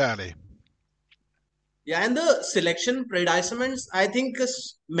agree entirely. Yeah, and the selection predicaments, I think,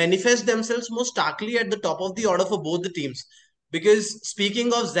 manifest themselves most starkly at the top of the order for both the teams. Because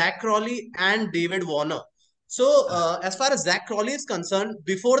speaking of Zach Crawley and David Warner, so as far as Zach Crawley is concerned,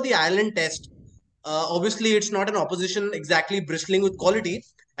 before the Ireland test, obviously it's not an opposition exactly bristling with quality,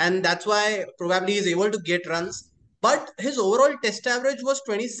 and that's why probably he's able to get runs. But his overall test average was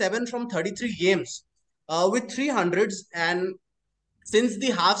 27 from 33 games with 300s, and since the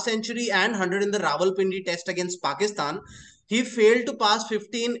half century and 100 in the Rawalpindi test against Pakistan, he failed to pass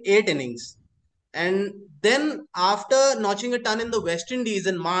 15 8 innings. And then after notching a ton in the West Indies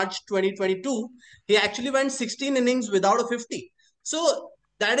in March 2022, he actually went 16 innings without a 50. So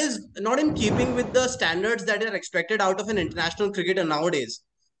that is not in keeping with the standards that are expected out of an international cricketer nowadays.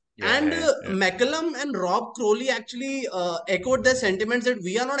 McCullum and Rob Crowley actually echoed their sentiments that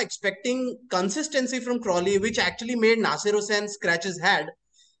we are not expecting consistency from Crawley, which actually made Nasir Hussain scratch his head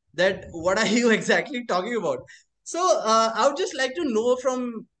that what are you exactly talking about? So I would just like to know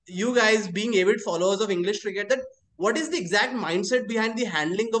from you guys, being avid followers of English cricket, that what is the exact mindset behind the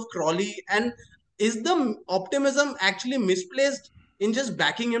handling of Crawley, and is the optimism actually misplaced in just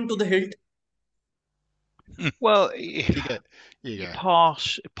backing him to the hilt? Well, you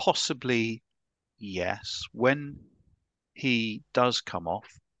possibly yes. When he does come off,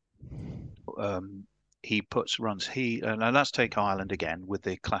 he puts runs. Now let's take Ireland again with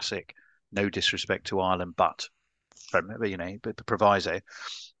the classic, no disrespect to Ireland, but the proviso.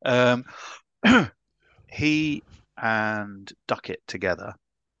 He and Duckett together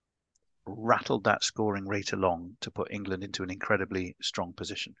rattled that scoring rate along to put England into an incredibly strong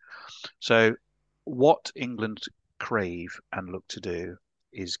position. So what England crave and look to do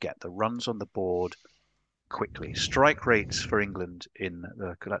is get the runs on the board quickly. Strike rates for England in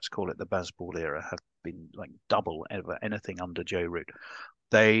let's call it the Bazball era, have been like double ever anything under Joe Root.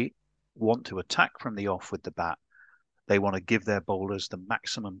 They want to attack from the off with the bat. They want to give their bowlers the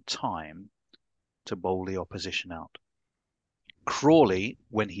maximum time to bowl the opposition out. Crawley,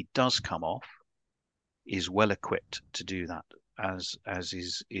 when he does come off, is well equipped to do that, as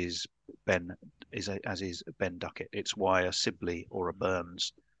is Ben Duckett. It's why a Sibley or a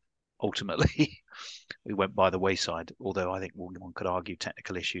Burns ultimately we went by the wayside. Although I think one could argue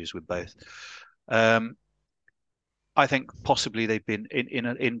technical issues with both. I think possibly they've been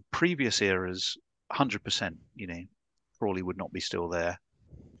in previous eras 100%. Crawley would not be still there.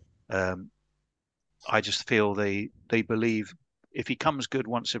 I just feel they believe if he comes good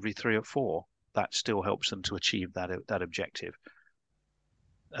once every 3 or 4, that still helps them to achieve that objective.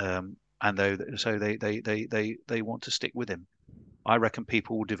 And so they want to stick with him. I reckon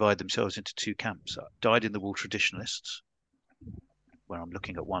people will divide themselves into 2 camps: dyed-in-the-wool traditionalists, where I'm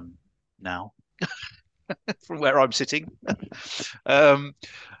looking at one now from where I'm sitting, and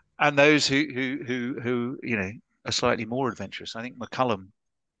those who are slightly more adventurous. I think McCullum,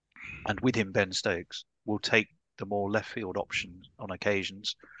 and with him Ben Stokes, will take the more left field option on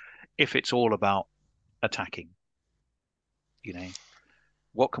occasions if it's all about attacking.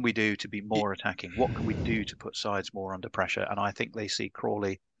 What can we do to be more attacking? What can we do to put sides more under pressure? And I think they see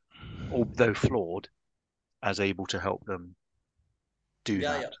Crawley, although flawed, as able to help them do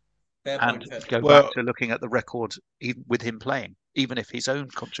that. Yeah. Fair And point. go back to looking at the record with him playing, even if his own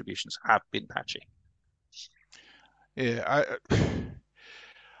contributions have been patchy. Yeah,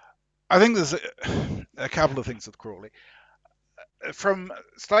 I think there's a couple of things with Crawley. From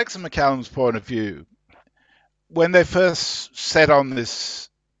Stokes and McCallum's point of view, when they first set on this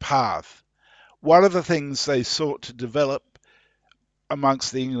path, one of the things they sought to develop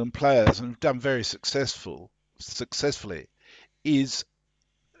amongst the England players, and have done very successfully, is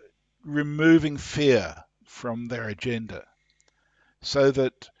removing fear from their agenda, so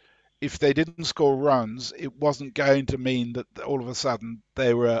that if they didn't score runs, it wasn't going to mean that all of a sudden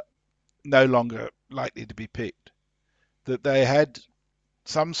they were no longer likely to be picked. That they had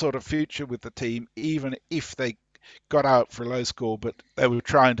some sort of future with the team, even if they got out for a low score, but they were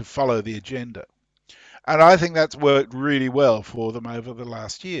trying to follow the agenda. And I think that's worked really well for them over the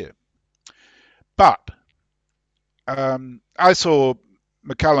last year. But I saw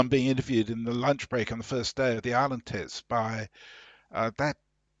McCullum being interviewed in the lunch break on the first day of the Ireland test by that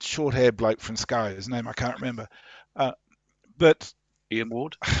short-haired bloke from Sky, whose name I can't remember. But Ian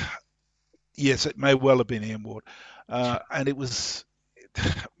Ward? Yes, it may well have been Ian Ward. And it was,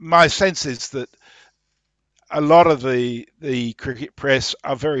 my sense is that a lot of the cricket press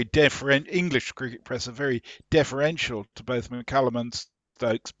are very English cricket press are very deferential to both McCullum and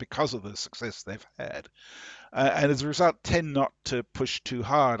Stokes because of the success they've had. And as a result, tend not to push too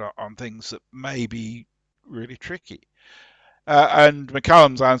hard on things that may be really tricky. And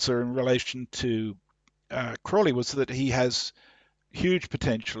McCullum's answer in relation to Crawley was that he has huge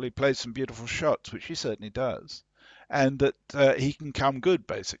potential. He plays some beautiful shots, which he certainly does, and that he can come good,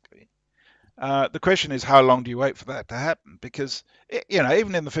 basically. The question is, how long do you wait for that to happen? Because,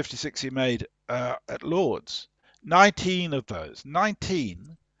 even in the 56 he made at Lord's, 19 of those,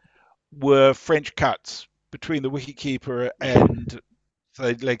 19 were French cuts between the wicketkeeper and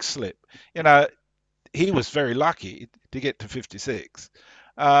the leg slip. He was very lucky to get to 56,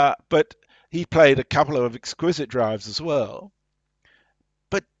 but he played a couple of exquisite drives as well.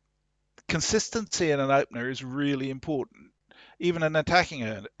 But consistency in an opener is really important, even an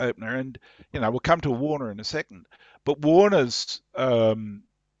attacking opener. And, we'll come to Warner in a second. But Warner's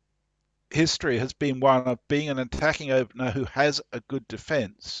history has been one of being an attacking opener who has a good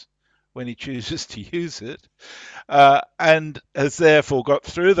defence when he chooses to use it, and has therefore got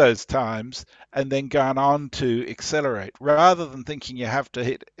through those times and then gone on to accelerate, rather than thinking you have to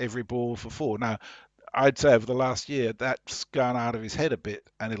hit every ball for 4. Now, I'd say over the last year, that's gone out of his head a bit,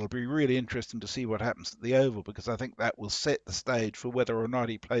 and it'll be really interesting to see what happens at the Oval, because I think that will set the stage for whether or not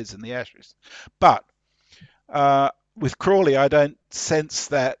he plays in the Ashes. But with Crawley, I don't sense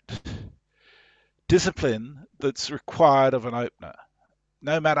that discipline that's required of an opener.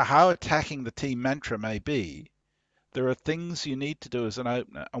 No matter how attacking the team mantra may be, there are things you need to do as an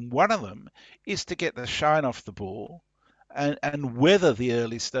opener, and one of them is to get the shine off the ball and weather the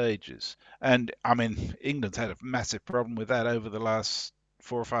early stages. And I mean, England's had a massive problem with that over the last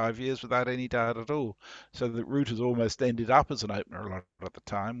 4 or 5 years without any doubt at all. So that Root has almost ended up as an opener a lot at the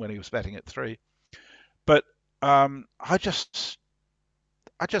time when he was batting at 3. But I just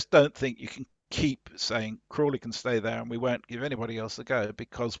don't think you can keep saying Crawley can stay there and we won't give anybody else a go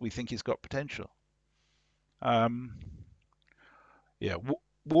because we think he's got potential.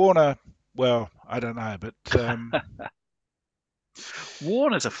 Warner, well, I don't know, but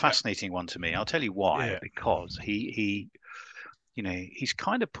Warner's a fascinating one to me. I'll tell you why. yeah, Because he's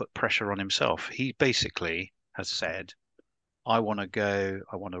kind of put pressure on himself. He basically has said, I want to go,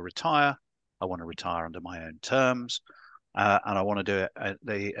 I want to retire. I want to retire under my own terms. And I want to do it at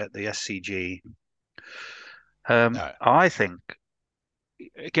the SCG. no, I think,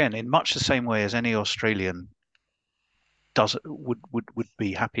 again, in much the same way as any Australian would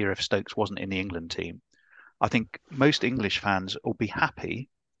be happier if Stokes wasn't in the England team. I think most English fans will be happy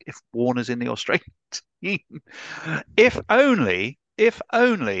if Warner's in the Australian team, if only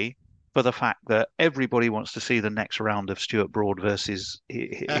for the fact that everybody wants to see the next round of Stuart Broad versus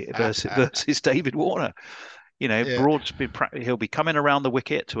David Warner. yeah, Broad's he'll be coming around the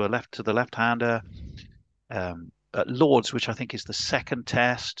wicket to the left-hander. At Lords, which I think is the second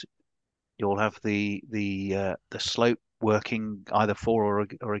test, you'll have the slope working either for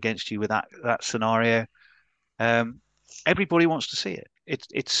or against you with that scenario. Everybody wants to see it.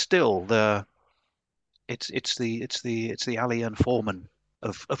 It's still it's the Ali and Foreman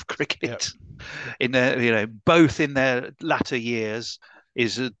of yeah. cricket in their both in their latter years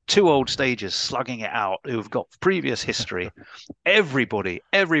is two old stagers slugging it out who've got previous history. Everybody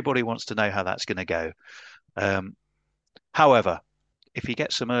wants to know how that's going to go. However, if he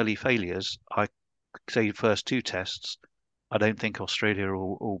gets some early failures, I say the first two tests, I don't think Australia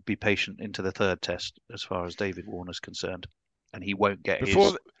will be patient into the third test as far as David Warner's concerned, and he won't get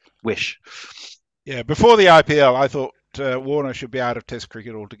Before his wish. before the IPL, I thought Warner should be out of Test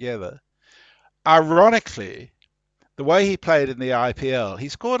cricket altogether. Ironically, the way he played in the IPL, he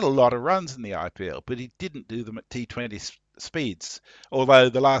scored a lot of runs in the IPL, but he didn't do them at T20 speeds. Although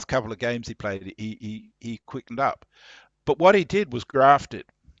the last couple of games he played, he quickened up. But what he did was graft it.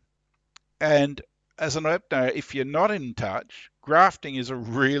 And as an opener, if you're not in touch, grafting is a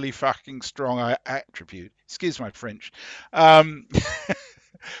really fucking strong attribute. Excuse my French. Um,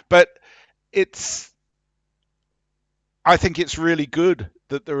 but it's I think it's really good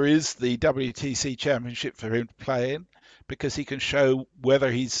that there is the WTC Championship for him to play in because he can show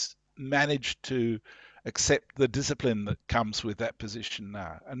whether he's managed to accept the discipline that comes with that position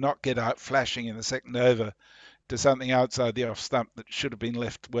now and not get out flashing in the second over to something outside the off stump that should have been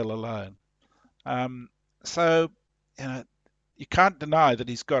left well alone. Um, so, you know, you can't deny that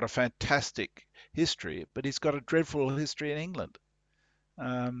he's got a fantastic history, but he's got a dreadful history in England.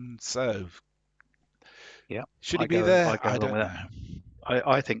 So Yeah, should he I be go there? I go I along don't with that. know.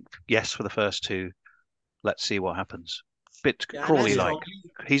 I think yes for the first two. Let's see what happens. Bit Yeah, and I Crawley like.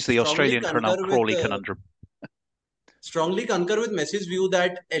 He's the strongly Australian concur with Crawley conundrum. Messi's view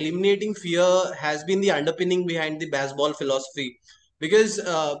that eliminating fear has been the underpinning behind the baseball philosophy. Because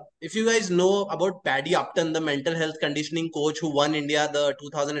if you guys know about Paddy Upton, the mental health conditioning coach who won India the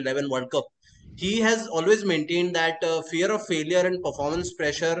 2011 World Cup, he has always maintained that fear of failure and performance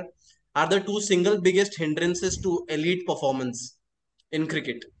pressure are the two single biggest hindrances to elite performance in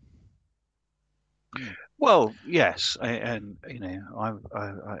cricket. Hmm. Well, yes, and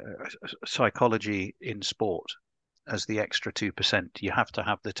psychology in sport as the extra 2%. You have to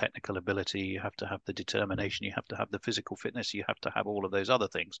have the technical ability, you have to have the determination, you have to have the physical fitness, you have to have all of those other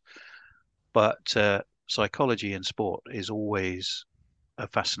things. But psychology in sport is always a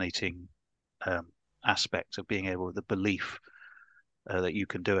fascinating aspect of being able. The belief that you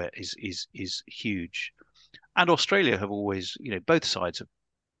can do it is huge. And Australia have always, both sides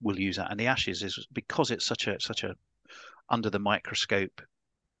will use that. And the Ashes is because it's such a under the microscope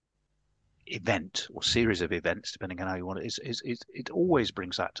event or series of events, depending on how you want it, it always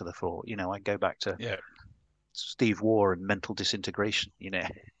brings that to the fore. I go back to Yeah. Steve Waugh and mental disintegration.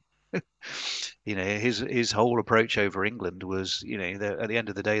 His whole approach over England was, at the end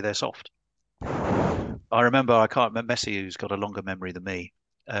of the day, they're soft. I remember, I can't remember Messi, who's got a longer memory than me.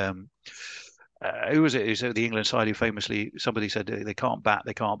 Who was it? Who said the England side who famously somebody said they can't bat,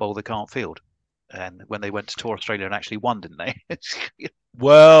 they can't bowl, they can't field. And when they went to tour Australia and actually won, didn't they?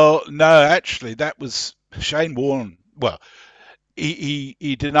 Well, no, actually, that was Shane Warne. Well, he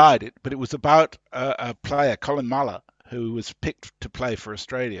denied it, but it was about a player, Colin Muller, who was picked to play for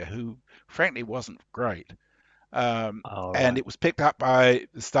Australia, who frankly wasn't great. All And right. it was picked up by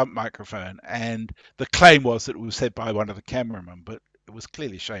the stump microphone, and the claim was that it was said by one of the cameramen, but it was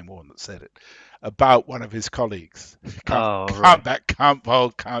clearly Shane Warne that said it about one of his colleagues. Can't, Oh, can't right. bat, can't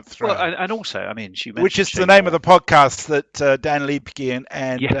bowl, can't Well, throw. and also, I mean, she Which mentioned is the Shane name of the Warne. podcast that Dan Liebke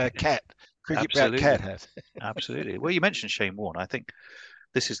and Yeah, Cat, Cricket Bat Cat absolutely. had. Absolutely. Well, you mentioned Shane Warne. I think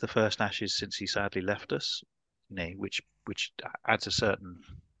this is the first Ashes since he sadly left us, which adds a certain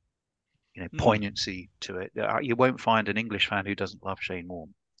Hmm. poignancy to it. You won't find an English fan who doesn't love Shane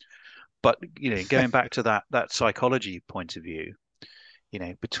Warne. But going back to that psychology point of view,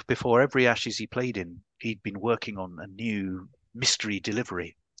 before every Ashes he played in, he'd been working on a new mystery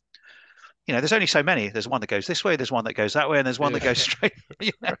delivery. There's only so many. There's one that goes this way, there's one that goes that way, and there's one that goes straight.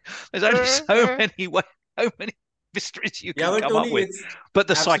 There's only so many mysteries you can come up with. But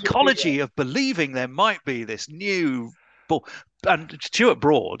the psychology of believing there might be this new ball, and Stuart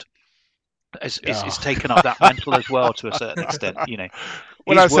Broad is taken up that mantle as well to a certain extent.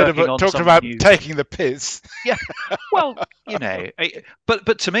 When I said talked about taking the piss. Yeah, well,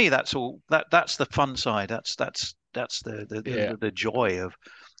 but to me that's all. That's the fun side. That's the joy of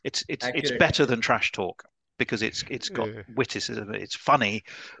it's better than trash talk because it's got witticism. It's funny,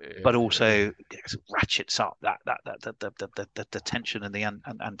 but also it ratchets up the tension and the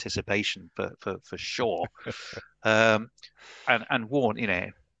anticipation for sure. And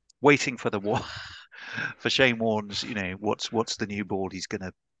Warne, waiting for for Shane Warne's, what's the new ball he's going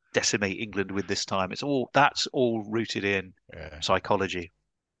to decimate England with this time? That's all rooted in psychology.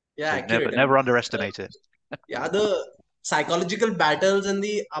 Yeah, so never underestimate it. The psychological battles and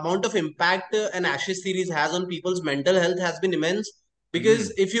the amount of impact an Ashes series has on people's mental health has been immense.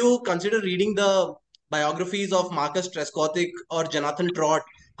 Because if you consider reading the biographies of Marcus Trescothick or Jonathan Trott,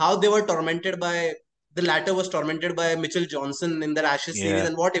 how they were tormented by. The latter was tormented by Mitchell Johnson in their Ashes series,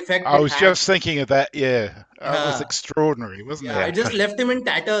 and what effect I was just thinking of that. That was extraordinary, wasn't it? It just left him in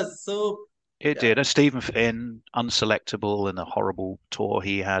tatters. So it did. And Stephen Finn, unselectable in a horrible tour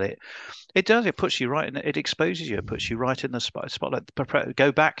he had. It does. It puts you right in. It exposes you. It puts you right in the spotlight.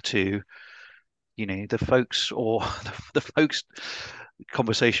 Go back to, the folks or the folks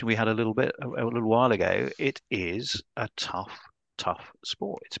conversation we had a little while ago. It is a tough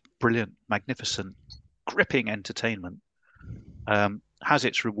sport. It's brilliant, magnificent, gripping entertainment. Has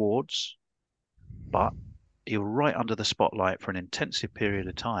its rewards, but you're right under the spotlight for an intensive period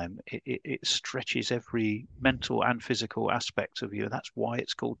of time. It stretches every mental and physical aspect of you. That's why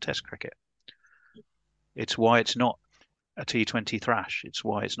it's called Test cricket. It's why it's not a T20 thrash. It's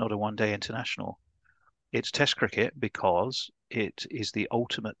why it's not a one-day international. It's Test cricket because it is the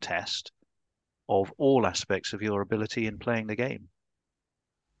ultimate test of all aspects of your ability in playing the game.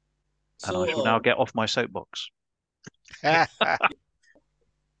 And I shall now get off my soapbox. Some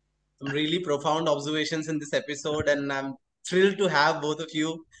really profound observations in this episode, and I'm thrilled to have both of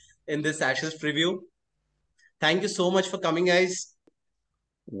you in this Ashes preview. Thank you so much for coming, guys.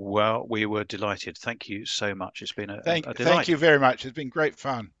 Well, we were delighted. Thank you so much. It's been a delight. Thank you very much. It's been great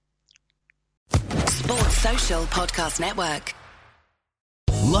fun. Sports Social Podcast Network.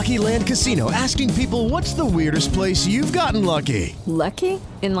 Lucky Land Casino, asking people, what's the weirdest place you've gotten lucky? Lucky?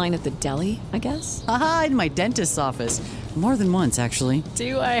 In line at the deli, I guess? Aha, in my dentist's office. More than once, actually.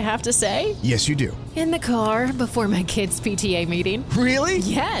 Do I have to say? Yes, you do. In the car before my kids' PTA meeting. Really?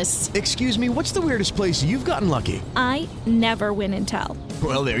 Yes. Excuse me, what's the weirdest place you've gotten lucky? I never win and tell.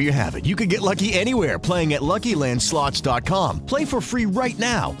 Well, there you have it. You can get lucky anywhere, playing at LuckyLandSlots.com. Play for free right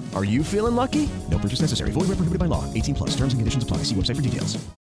now. Are you feeling lucky? No purchase necessary. Void where prohibited by law. 18+. Terms and conditions apply. See website for details.